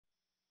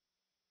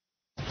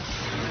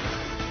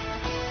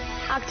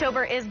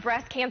October is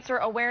Breast Cancer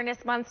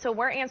Awareness Month, so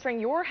we're answering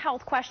your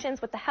health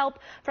questions with the help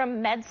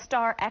from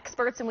MedStar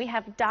experts, and we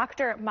have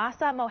Dr.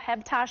 Mahsa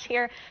Mohebtash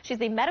here. She's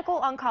the Medical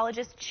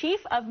Oncologist, Chief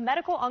of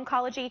Medical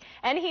Oncology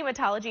and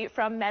Hematology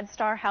from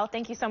MedStar Health.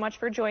 Thank you so much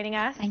for joining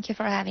us. Thank you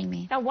for having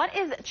me. Now, what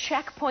is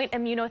checkpoint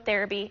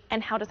immunotherapy,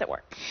 and how does it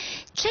work?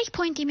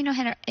 Checkpoint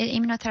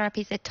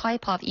immunotherapy is a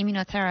type of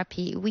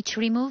immunotherapy which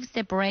removes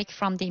the brake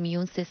from the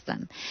immune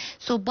system.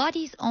 So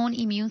body's own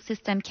immune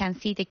system can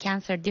see the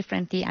cancer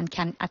differently and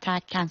can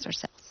attack cancer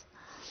cells.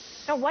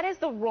 Now, what is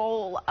the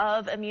role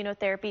of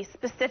immunotherapy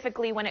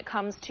specifically when it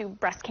comes to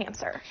breast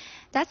cancer?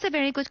 That's a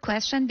very good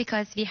question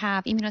because we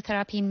have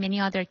immunotherapy in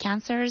many other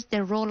cancers.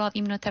 The role of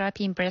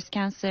immunotherapy in breast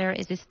cancer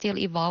is still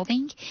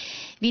evolving.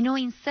 We know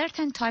in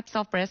certain types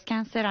of breast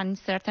cancer and in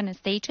certain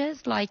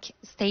stages, like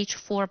stage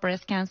 4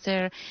 breast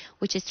cancer,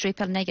 which is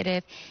triple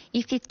negative,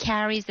 if it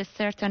carries a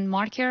certain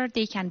marker,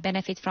 they can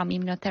benefit from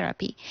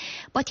immunotherapy.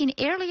 But in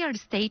earlier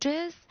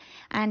stages,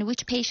 and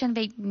which patient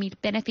may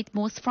benefit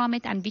most from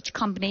it and which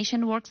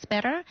combination works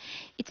better,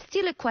 it's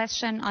still a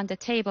question on the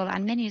table,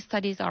 and many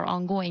studies are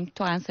ongoing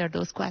to answer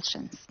those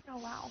questions. Oh,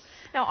 wow.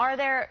 Now, are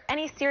there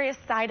any serious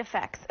side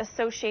effects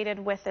associated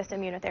with this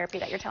immunotherapy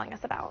that you're telling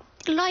us about?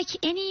 Like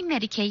any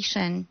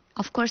medication,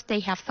 of course, they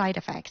have side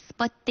effects,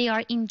 but they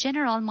are in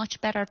general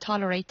much better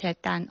tolerated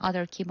than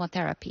other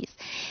chemotherapies.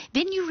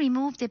 When you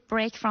remove the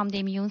brake from the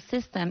immune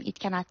system, it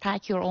can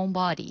attack your own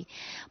body.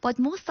 But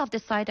most of the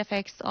side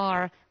effects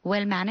are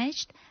well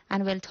managed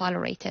and well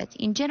tolerated.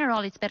 In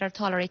general, it's better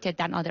tolerated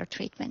than other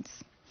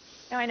treatments.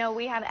 Now, I know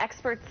we have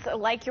experts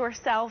like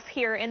yourself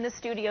here in the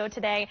studio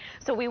today,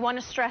 so we want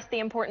to stress the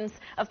importance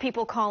of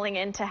people calling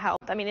in to help.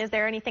 I mean, is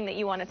there anything that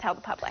you want to tell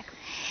the public?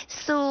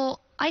 So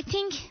I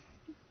think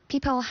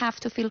people have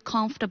to feel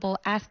comfortable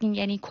asking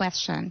any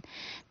question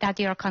that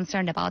they are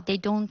concerned about. They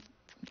don't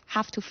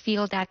have to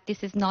feel that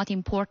this is not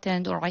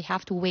important or I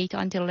have to wait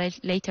until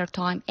later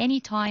time.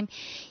 Anytime,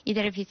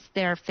 either if it's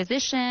their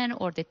physician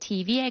or the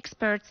TV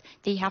experts,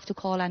 they have to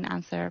call and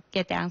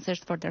get the answers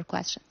for their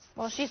questions.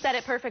 Well, she said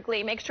it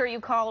perfectly. Make sure you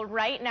call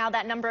right now.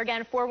 That number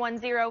again,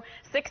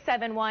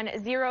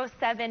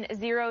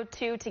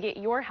 410-671-0702 to get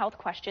your health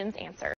questions answered.